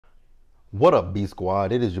What up, B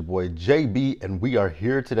Squad? It is your boy JB, and we are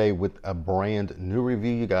here today with a brand new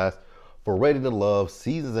review, you guys, for Ready to Love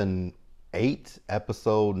Season 8,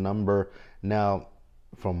 episode number. Now,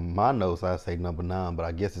 from my notes, I say number 9, but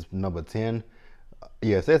I guess it's number 10.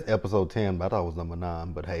 Yeah, it says episode 10, but I thought it was number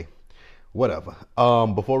 9, but hey, whatever.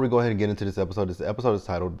 Before we go ahead and get into this episode is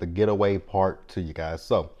titled The Getaway Part 2, you guys.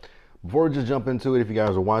 So, before we just jump into it, if you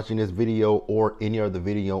guys are watching this video or any other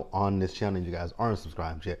video on this channel and you guys aren't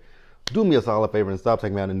subscribed yet, do me a solid favor and stop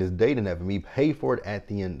taking me out in this dating app and me pay for it at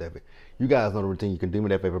the end of it. You guys know the routine. You can do me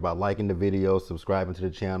that favor by liking the video, subscribing to the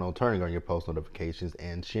channel, turning on your post notifications,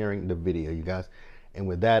 and sharing the video, you guys. And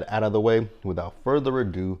with that out of the way, without further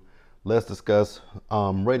ado, let's discuss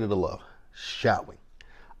Ready to Love, shall we?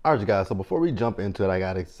 All right, you guys, so before we jump into it, I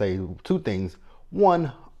gotta say two things.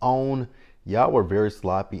 One, y'all were very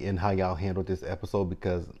sloppy in how y'all handled this episode,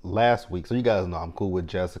 because last week, so you guys know I'm cool with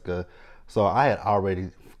Jessica, so I had already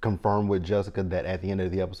confirmed with Jessica that at the end of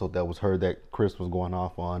the episode that was her that Chris was going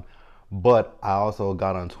off on. But I also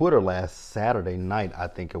got on Twitter last Saturday night, I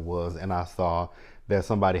think it was, and I saw that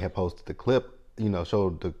somebody had posted the clip,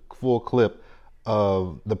 showed the full clip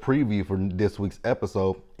of the preview for this week's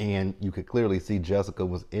episode, and you could clearly see Jessica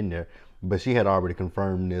was in there, but she had already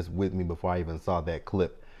confirmed this with me before I even saw that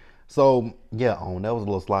clip. So yeah, that was a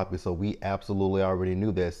little sloppy. So we absolutely already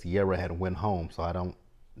knew that Sierra had went home, so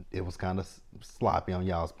it was kind of sloppy on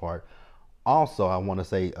y'all's part. Also, I want to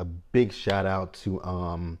say a big shout out to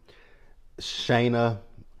Shayna,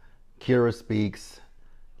 Kira Speaks,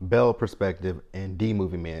 Bell Perspective, and D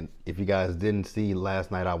Movie Man. If you guys didn't see last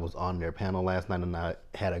night, I was on their panel last night and I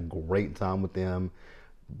had a great time with them.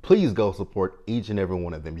 Please go support each and every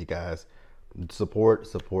one of them, you guys. Support.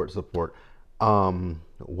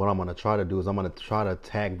 What I'm gonna try to do is I'm gonna try to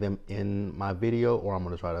tag them in my video, or I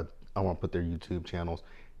want to put their YouTube channels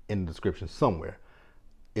in the description somewhere.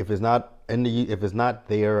 If it's not in the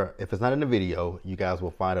video, you guys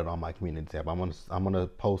will find it on my community tab. I'm gonna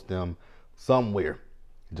post them somewhere.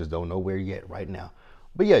 Just don't know where yet right now.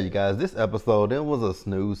 But yeah, you guys, this episode, it was a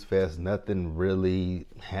snooze fest. Nothing really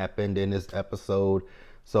happened in this episode.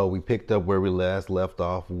 So we picked up where we last left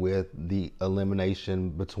off with the elimination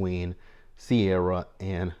between Sierra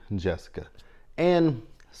and Jessica. And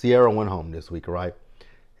Sierra went home this week, right?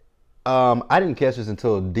 I didn't catch this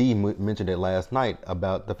until Dee mentioned it last night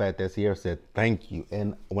about the fact that Sierra said thank you.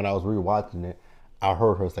 And when I was rewatching it, I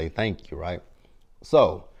heard her say thank you, right?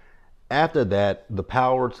 So after that, the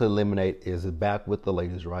power to eliminate is back with the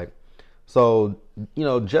ladies, right? So,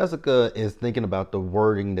 Jessica is thinking about the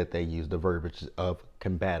wording that they use, the verbiage of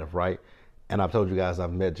combative, right? And I've told you guys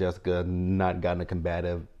I've met Jessica, not gotten a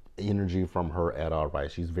combative energy from her at all,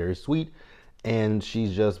 right? She's very sweet. And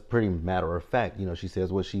she's just pretty matter of fact. She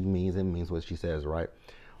says what she means and means what she says, right?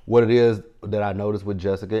 What it is that I noticed with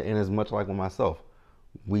Jessica, and it's much like with myself,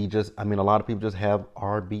 a lot of people just have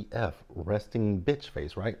RBF, resting bitch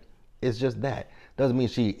face, right? It's just that. Doesn't mean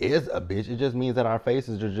she is a bitch. It just means that our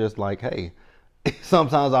faces are just like, hey,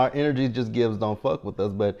 sometimes our energy just don't fuck with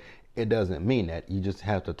us, but it doesn't mean that. You just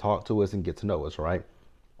have to talk to us and get to know us, right?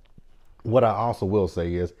 What I also will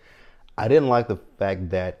say is, I didn't like the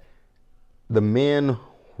fact that the men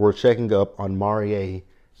were checking up on Marie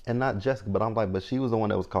and not Jessica, but I'm like, but she was the one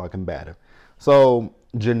that was called combative. So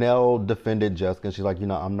Janelle defended Jessica, and she's like,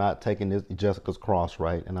 I'm not taking this Jessica's cross,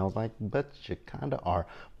 right? And I was like, but you kind of are,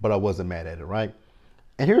 but I wasn't mad at it, right?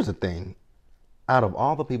 And here's the thing: out of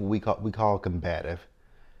all the people we call combative,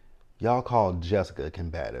 y'all call Jessica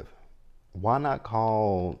combative. Why not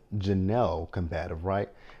call Janelle combative, right?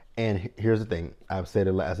 And here's the thing: I said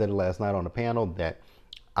it last night on the panel that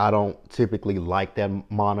I don't typically like that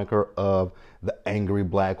moniker of the angry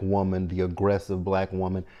black woman, the aggressive black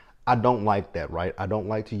woman. I don't like that, right? I don't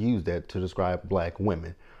like to use that to describe black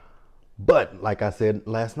women. But like I said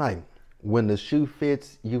last night, when the shoe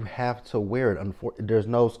fits, you have to wear it. There's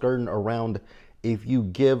no skirting around. If you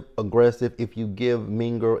give aggressive, if you give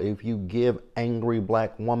mean girl, if you give angry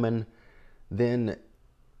black woman, then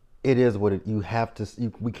it is what you have to.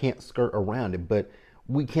 We can't skirt around it, but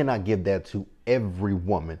we cannot give that to every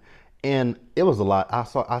woman. And it was a lot.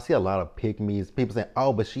 I see a lot of pick-me's, people saying,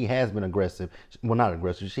 oh, but she has been aggressive. Well, not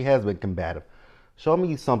aggressive. She has been combative. Show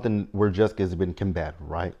me something where Jessica has been combative,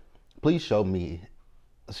 right? Please show me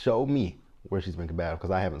where she's been combative,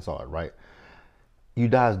 because I haven't saw it, right? You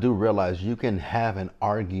guys do realize you can have an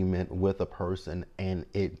argument with a person and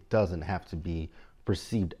it doesn't have to be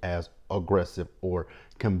perceived as aggressive or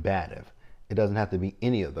combative. It doesn't have to be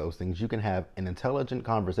any of those things. You can have an intelligent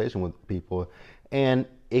conversation with people, and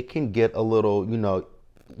it can get a little,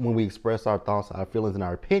 when we express our thoughts, our feelings, and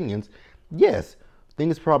our opinions, yes,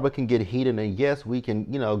 things probably can get heated, and yes, we can,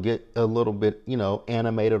 get a little bit,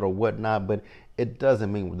 animated or whatnot, but it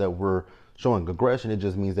doesn't mean that we're showing aggression. It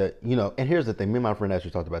just means that, and here's the thing, me and my friend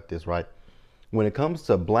actually talked about this, right? When it comes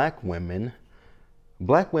to black women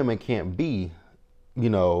can't be,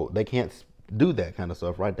 they can't do that kind of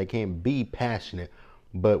stuff, right? They can't be passionate.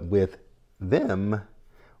 But with them,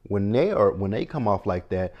 when they come off like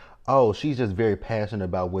that, oh, she's just very passionate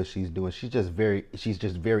about what she's doing. She's just very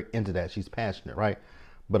into that. She's passionate, right?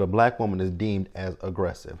 But a black woman is deemed as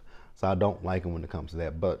aggressive. So I don't like it when it comes to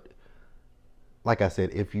that. But like I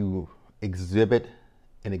said, if you exhibit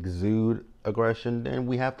and exude aggression, then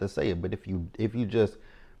we have to say it. But if you just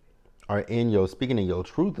are speaking in your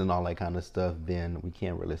truth and all that kind of stuff, then we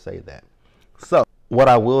can't really say that. So what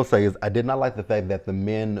I will say is I did not like the fact that the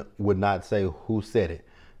men would not say who said it.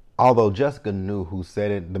 Although Jessica knew who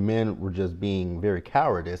said it, the men were just being very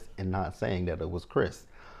cowardice and not saying that it was Chris.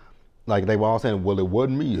 Like they were all saying, well, it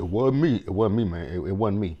wasn't me, man, it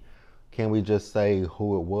wasn't me. Can we just say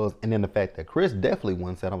who it was? And then the fact that Chris definitely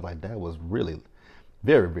once said, I was like, that was really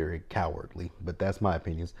very, very cowardly. But that's my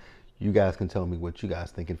opinions. You guys can tell me what you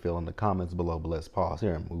guys think and feel in the comments below. But let's pause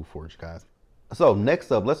here and move forward, you guys. So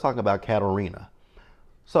next up, let's talk about Katarina.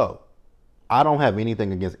 So I don't have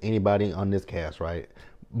anything against anybody on this cast, right?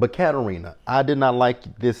 But Katarina, I did not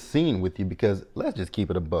like this scene with you because let's just keep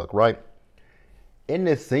it a buck, right? In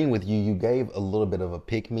this scene with you, you gave a little bit of a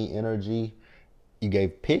pick-me energy. You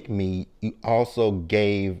gave pick-me. You also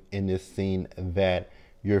gave in this scene that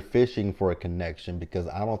you're fishing for a connection because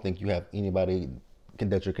I don't think you have anybody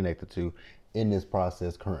that you're connected to in this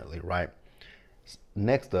process currently, right?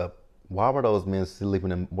 Next up, why were those men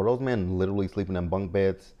were those men literally sleeping in bunk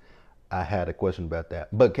beds? I had a question about that.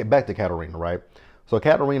 But back to Katarina, right? So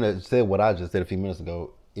Katarina said what I just said a few minutes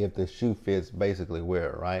ago. If the shoe fits, basically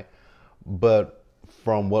wear it, right? But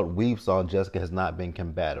from what we've saw, Jessica has not been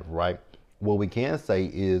combative, right? What we can say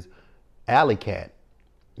is Alley Cat,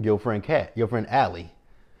 your friend Allie,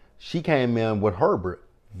 she came in with Herbert.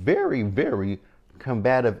 Very, very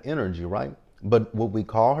combative energy, right? But would we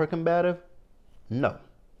call her combative? No.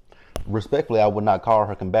 Respectfully, I would not call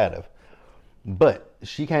her combative. But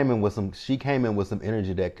she came in with some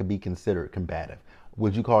energy that could be considered combative.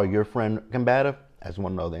 Would you call your friend combative? I just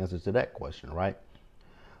want to know the answer to that question, right?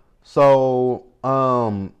 So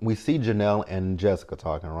we see Janelle and Jessica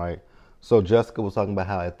talking, right? So Jessica was talking about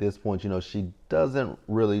how at this point, she doesn't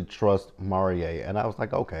really trust Marie. And I was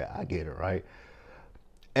like, okay, I get it, right?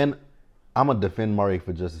 And I'm going to defend Marie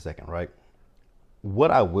for just a second, right? What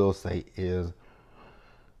I will say is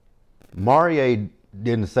Marie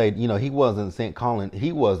didn't say, he wasn't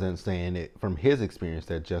saying it from his experience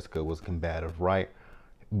that Jessica was combative, right?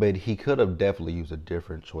 But he could have definitely used a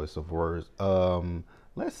different choice of words.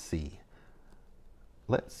 Let's see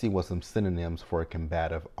what some synonyms for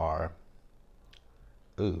combative are.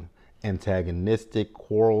 Ooh, antagonistic,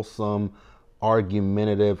 quarrelsome,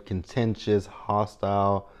 argumentative, contentious,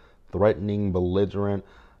 hostile, threatening, belligerent.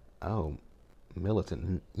 Oh,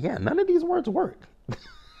 militant. Yeah, none of these words work.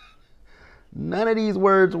 None of these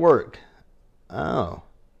words work. Oh.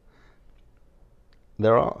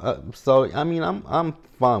 They're all so I mean I'm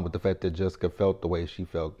fine with the fact that Jessica felt the way she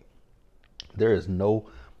felt. There is no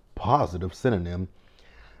positive synonym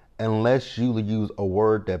unless you use a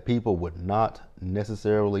word that people would not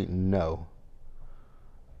necessarily know.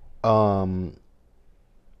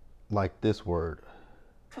 Like this word.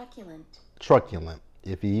 Truculent. Truculent.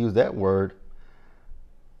 If you use that word,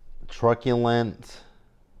 truculent.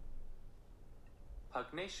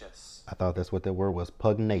 Pugnacious. I thought that's what that word was,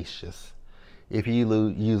 pugnacious. If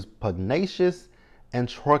you use pugnacious and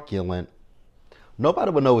truculent, nobody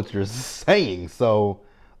would know what you're saying. So,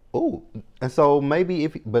 and so maybe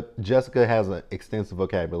but Jessica has an extensive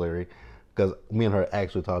vocabulary because me and her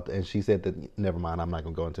actually talked, and she said that, never mind, I'm not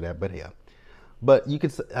going to go into that, but yeah. But you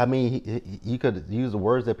could, you could use the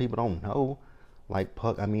words that people don't know, like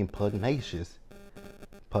pugnacious,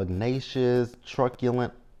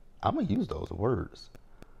 truculent. I'm going to use those words.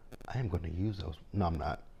 I am going to use those. No, I'm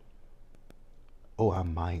not. Oh, I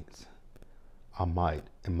might. In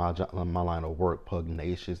my line of work,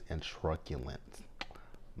 pugnacious and truculent.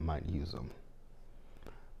 Might use them.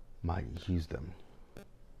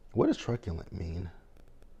 What does truculent mean?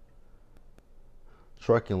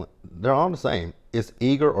 Truculent. They're all the same. It's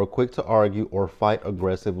eager or quick to argue or fight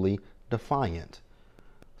aggressively, defiant.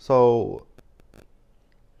 So,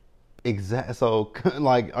 So,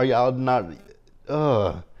 like, are y'all not?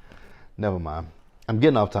 Never mind. I'm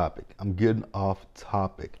getting off topic.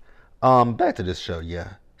 Back to this show,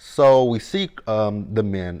 yeah. So we see the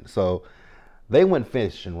men. So They went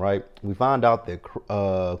fishing, right? We found out that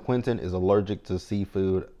Quentin is allergic to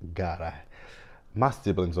seafood. God, my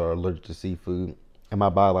siblings are allergic to seafood. And my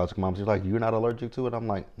biological mom, she's like, "You're not allergic to it?" I'm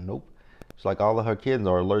like, "Nope." She's like, "All of her kids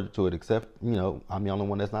are allergic to it, except, I'm the only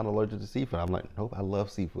one that's not allergic to seafood." I'm like, "Nope, I love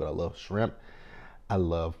seafood. I love shrimp.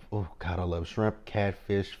 Oh God, I love shrimp,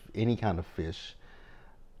 catfish, any kind of fish.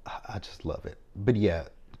 I just love it." But yeah,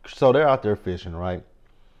 so they're out there fishing, right?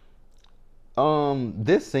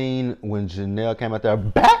 This scene when Janelle came out there,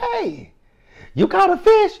 "Bae, you caught a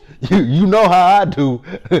fish? You know how I do.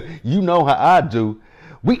 You know how I do.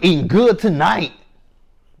 We eating good tonight."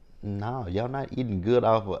 No, y'all not eating good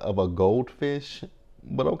off of a goldfish.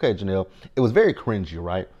 But okay, Janelle. It was very cringy,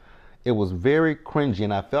 right? It was very cringy,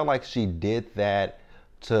 and I felt like she did that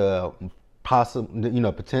to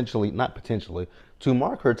possibly, potentially, not potentially, to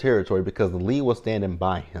mark her territory because Lee was standing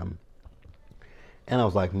by him. And I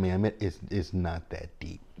was like, man, it's not that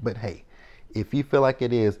deep. But hey, if you feel like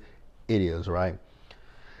it is, right?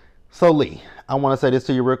 So Lee, I want to say this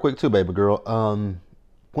to you real quick too, baby girl.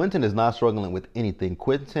 Quentin is not struggling with anything.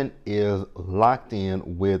 Quentin is locked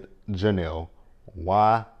in with Janelle.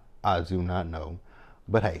 Why? I do not know.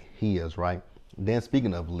 But hey, he is, right? Then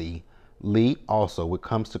speaking of Lee also, when it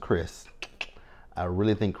comes to Chris, I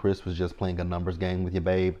really think Chris was just playing a numbers game with you,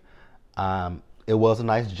 babe. It was a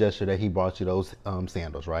nice gesture that he brought you those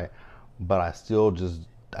sandals, right? But I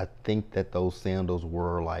think that those sandals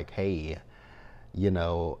were like, hey,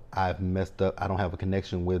 I've messed up. I don't have a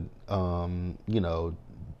connection with,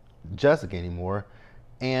 Jessica anymore.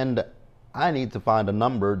 And I need to find a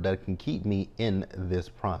number that can keep me in this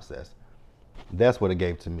process. That's what it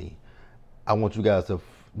gave to me. I want you guys to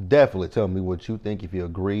definitely tell me what you think, if you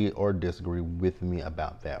agree or disagree with me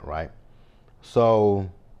about that, right? So,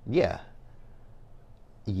 yeah.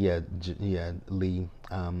 Yeah, Lee.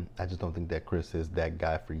 I just don't think that Chris is that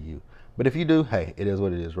guy for you. But if you do, hey, it is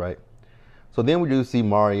what it is, right? So then we do see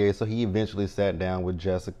Maurier. So he eventually sat down with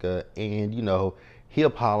Jessica, and he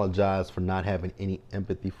apologized for not having any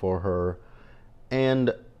empathy for her.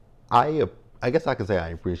 And I guess I can say I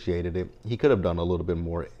appreciated it. He could have done a little bit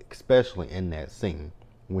more, especially in that scene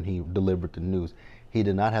when he delivered the news. He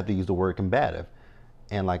did not have to use the word combative,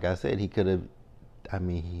 and like I said, he could have. I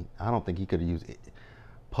don't think he could have used it.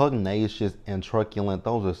 Pugnacious and truculent,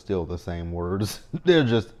 those are still the same words. They're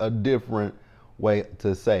just a different way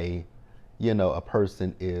to say, a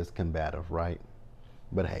person is combative, right?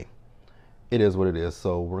 But hey, it is what it is.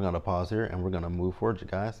 So we're going to pause here and we're going to move forward, you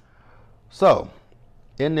guys. So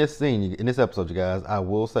in this episode, you guys, I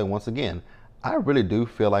will say once again, I really do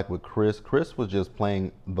feel like with Chris was just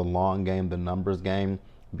playing the long game, the numbers game,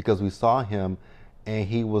 because we saw him and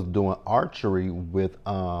he was doing archery with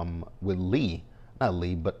Lee. Not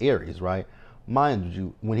Lee, but Aries, right? Mind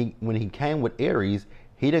you, when he came with Aries,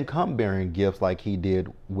 he didn't come bearing gifts like he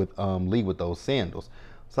did with Lee with those sandals.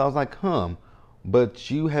 So I was like,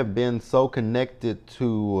 but you have been so connected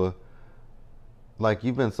to,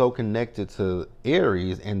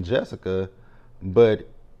 Aries and Jessica, but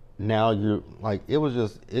now you're like,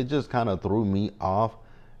 it just kind of threw me off.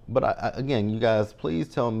 But again, you guys, please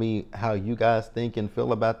tell me how you guys think and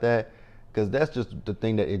feel about that. Because that's just the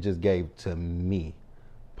thing that it just gave to me,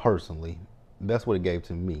 personally. That's what it gave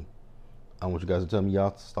to me. I want you guys to tell me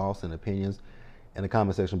y'all thoughts and opinions in the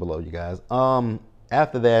comment section below, you guys.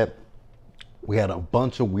 After that, we had a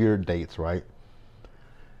bunch of weird dates, right?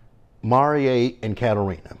 Maurier and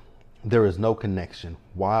Katarina. There is no connection.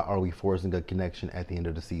 Why are we forcing a connection at the end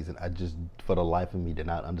of the season? I just, for the life of me, did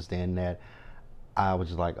not understand that. I was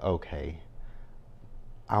just like, okay.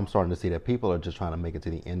 I'm starting to see that people are just trying to make it to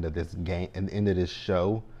the end of this game and the end of this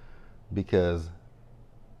show because,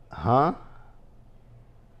 I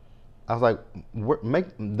was like,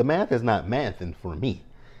 the math is not mathing for me.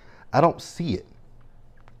 I don't see it.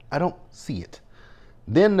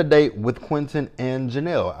 Then the date with Quentin and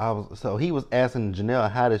Janelle. So he was asking Janelle,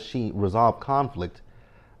 how does she resolve conflict?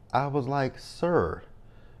 I was like, sir,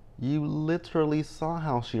 you literally saw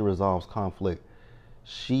how she resolves conflict.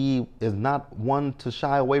 She is not one to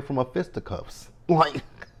shy away from a fisticuffs. Like,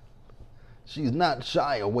 she's not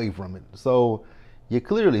shy away from it. So you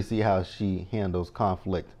clearly see how she handles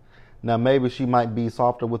conflict. Now, maybe she might be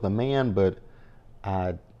softer with a man, but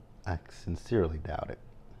I sincerely doubt it.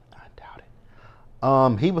 I doubt it.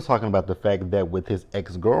 He was talking about the fact that with his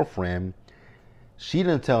ex-girlfriend, she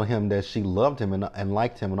didn't tell him that she loved him and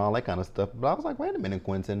liked him and all that kind of stuff. But I was like, wait a minute,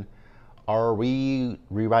 Quentin. Are we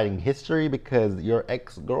rewriting history? Because your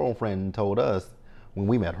ex-girlfriend told us when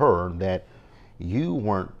we met her that you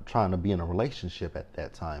weren't trying to be in a relationship at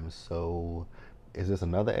that time. So is this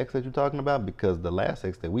another ex that you're talking about? Because the last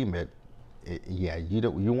ex that we met, yeah,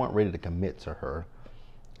 you weren't ready to commit to her.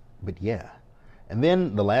 But yeah. And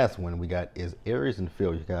then the last one we got is Aries and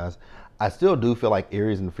Phil, you guys. I still do feel like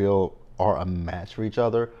Aries and Phil are a match for each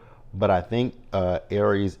other, but I think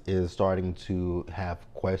Aries is starting to have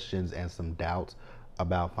questions and some doubts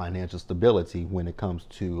about financial stability when it comes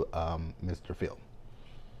to Mr. Phil.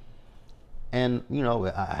 And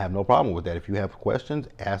I have no problem with that. If you have questions,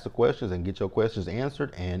 ask the questions and get your questions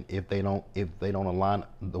answered. And if they don't align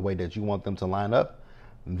the way that you want them to line up,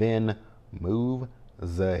 then move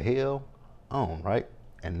the hell on, right?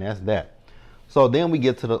 And that's that. So then we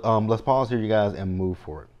get to the let's pause here, you guys, and move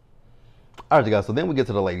forward. All right, you guys. So then we get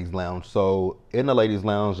to the ladies' lounge. So in the ladies'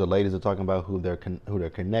 lounge, the ladies are talking about who their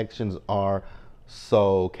connections are.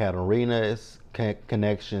 So Katarina's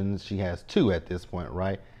connections, she has two at this point,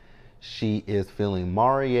 right? She is feeling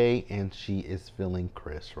Marie and she is feeling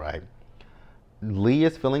Chris, right? Lee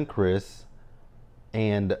is feeling Chris,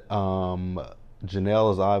 and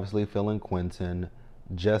Janelle is obviously feeling Quentin.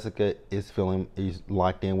 Jessica is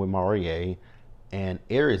locked in with Marie, and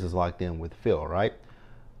Aries is locked in with Phil, right?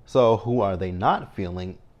 So who are they not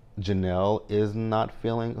feeling? Janelle is not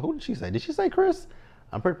feeling. Who did she say? Did she say Chris?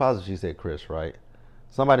 I'm pretty positive she said Chris, right?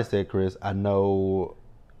 Somebody said Chris. I know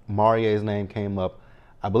Marie's name came up.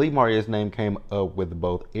 I believe Maria's name came up with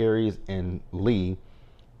both Aries and Lee.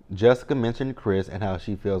 Jessica mentioned Chris and how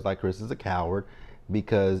she feels like Chris is a coward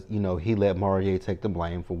because, he let Maria take the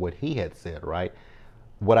blame for what he had said, right?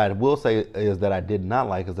 What I will say is that I did not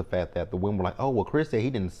like is the fact that the women were like, oh, well, Chris said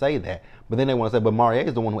he didn't say that. But then they want to say, but Maria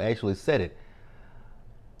is the one who actually said it.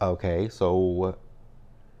 Okay, so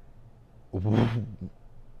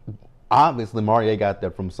obviously Maria got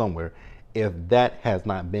that from somewhere if that has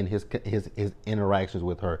not been his interactions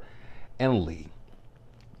with her. And Lee,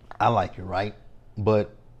 I like you, right?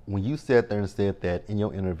 But when you sat there and said that in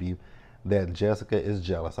your interview that Jessica is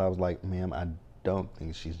jealous, I was like, ma'am, I don't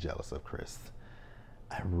think she's jealous of Chris.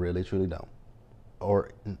 I really, truly don't.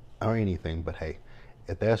 Or anything, but hey,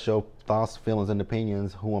 if that's your thoughts, feelings, and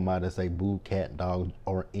opinions, who am I to say boo, cat, dog,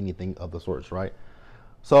 or anything of the sorts, right?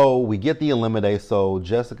 So we get the eliminate. So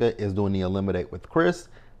Jessica is doing the eliminate with Chris,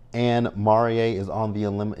 and Marie is on the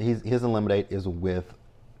eliminate. His eliminate is with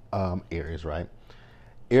Aries, right?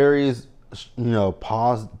 Aries,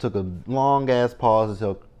 took a long ass pause to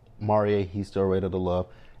tell Marie he's still rated to love,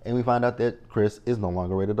 and we find out that Chris is no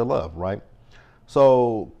longer rated to love, right?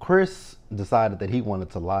 So Chris decided that he wanted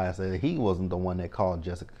to lie and say that he wasn't the one that called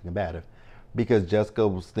Jessica combative, because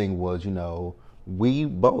Jessica's thing was, we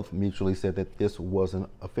both mutually said that this wasn't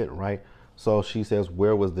a fit, right? So she says,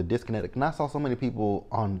 where was the disconnect? And I saw so many people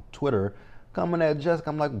on Twitter coming at Jessica.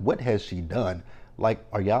 I'm like, what has she done? Like,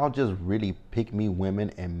 are y'all just really pick me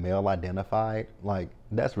women and male identified? Like,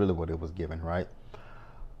 that's really what it was given, right?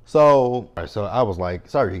 So I was like,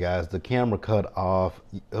 sorry, you guys, the camera cut off.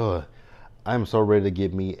 Ugh. I'm so ready to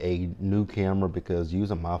get me a new camera because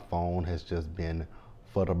using my phone has just been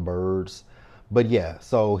for the birds. But yeah,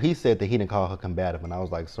 so he said that he didn't call her combative, and I was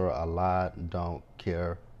like, sir, a lie don't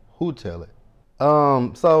care who tell it.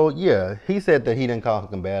 So yeah, he said that he didn't call her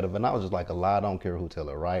combative, and I was just like, a lie don't care who tell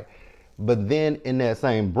it, right? But then in that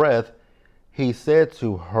same breath, he said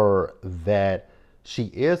to her that she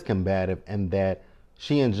is combative and that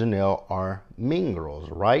she and Janelle are mean girls,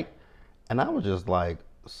 right? And I was just like,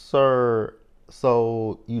 sir,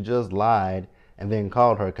 so you just lied and then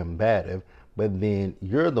called her combative, but then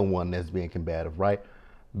you're the one that's being combative, right?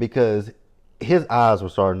 Because his eyes were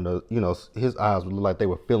starting to, his eyes would look like they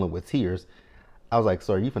were filling with tears. I was like,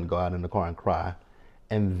 sir, you finna go out in the car and cry.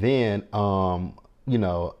 And then,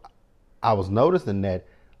 I was noticing that,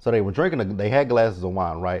 so they were drinking, they had glasses of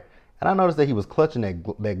wine, right? And I noticed that he was clutching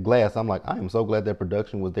that glass. I'm like, I am so glad that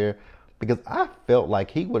production was there, because I felt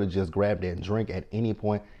like he would have just grabbed that drink at any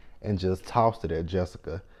point and just tossed it at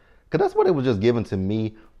Jessica. Because that's what it was just given to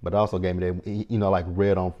me, but also gave me that, like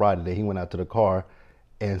Red on Friday, that he went out to the car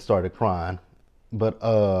and started crying. But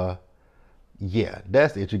yeah,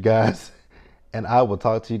 that's it, you guys. And I will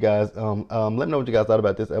talk to you guys. Let me know what you guys thought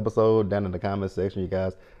about this episode down in the comment section, you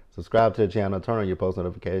guys. Subscribe to the channel, turn on your post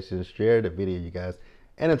notifications, share the video, you guys.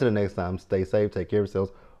 And until the next time, stay safe, take care of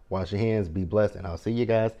yourselves, wash your hands, be blessed, and I'll see you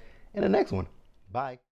guys in the next one. Bye.